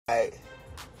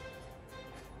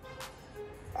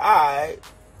Alright.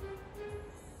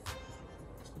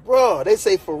 Bro, they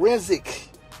say forensic.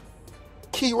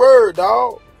 Key word,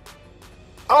 dog.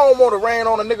 I don't want to rain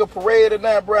on a nigga parade or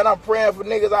nothing, bro. And I'm praying for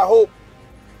niggas.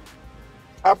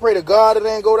 I pray to God it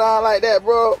ain't go down like that,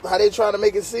 bro. How they trying to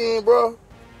make it seem, bro.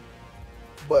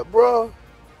 But, bro,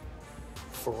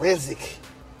 forensic.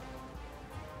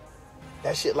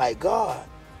 That shit like God.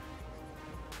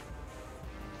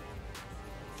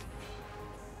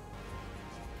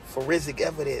 Forensic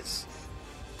evidence.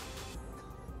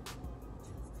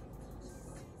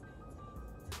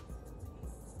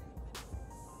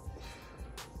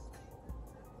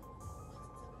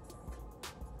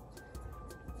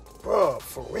 Bro,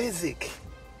 forensic.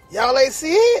 Y'all ain't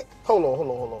see it? Hold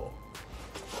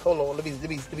on. Let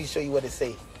me show you what it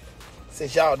say.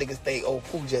 Since y'all niggas think old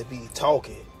Pooh just be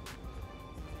talking.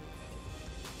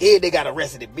 Yeah, they got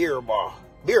arrested at Beer Bar.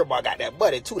 Beer Bar got that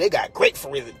buddy too. They got great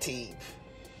forensic team.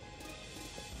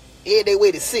 Yeah, they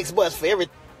waited 6 months for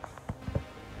everything.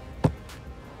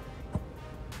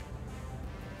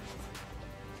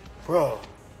 Bro.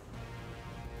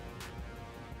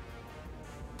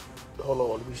 Hold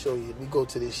on, let me show you. Let me go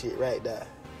to this shit right now.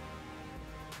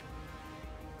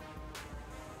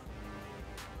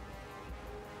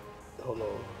 Hold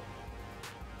on.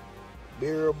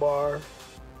 Beer Bar.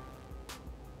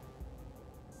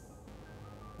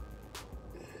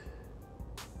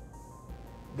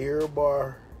 Beer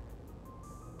Bar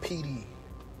PD.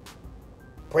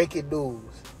 Breaking news.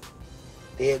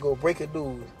 There you go, breaking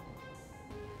news.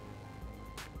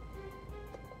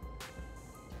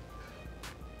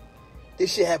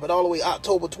 This shit happened all the way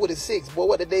October 26th. Boy,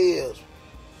 what the day is?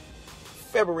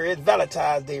 February. It's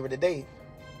Valentine's Day today.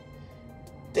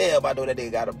 Damn, I know that they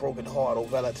got a broken heart on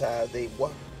Valentine's Day, boy.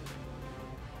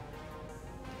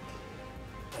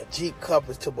 A Jeep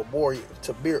comes to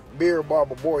Beer Bar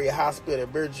Memorial Hospital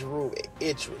emergency room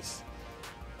entrance.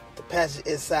 The passenger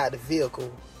inside the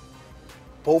vehicle,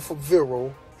 both from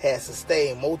Vero, had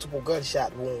sustained multiple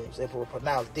gunshot wounds and were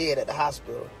pronounced dead at the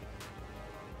hospital.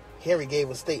 Henry gave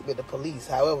a statement to police.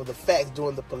 However, the facts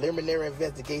during the preliminary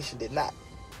investigation did not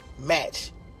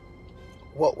match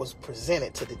what was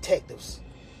presented to detectives.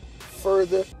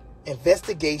 Further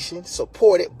investigation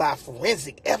supported by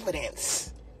forensic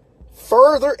evidence.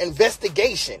 Further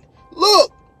investigation.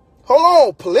 Look, hold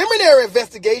on. Preliminary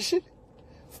investigation.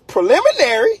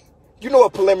 Preliminary. You know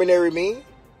what preliminary means?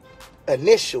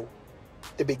 Initial.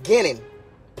 The beginning.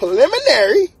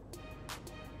 Preliminary.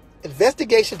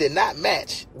 Investigation did not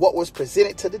match what was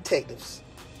presented to detectives.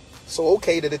 So,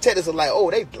 okay, the detectives are like,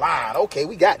 oh, they blind. Okay,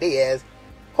 we got their ass.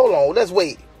 Hold on, let's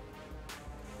wait.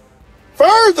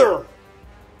 Further.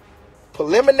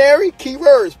 Preliminary.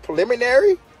 Keywords.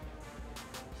 Preliminary.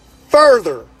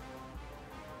 Further.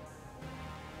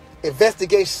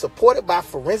 Investigation supported by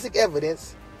forensic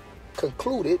evidence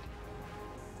concluded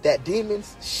that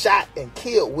demons shot and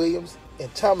killed Williams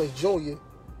and Thomas Jr.,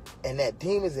 and that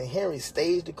demons and Henry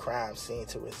staged the crime scene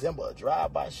to resemble a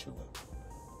drive-by shooting.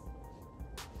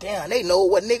 Damn, they know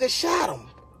what nigga shot him.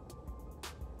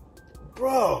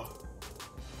 Bro.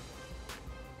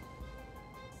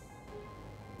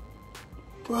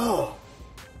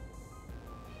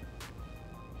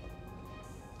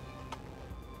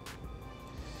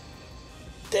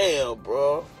 Damn,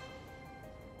 bro.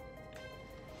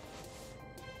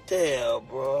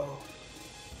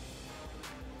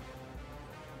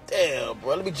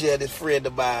 Let me jail this friend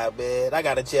of mine, man. I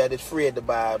gotta jail this friend of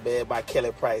mine, man, by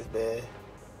Kelly Price, man.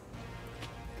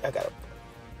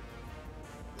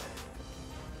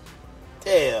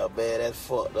 Damn, man, that's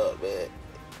fucked up, man.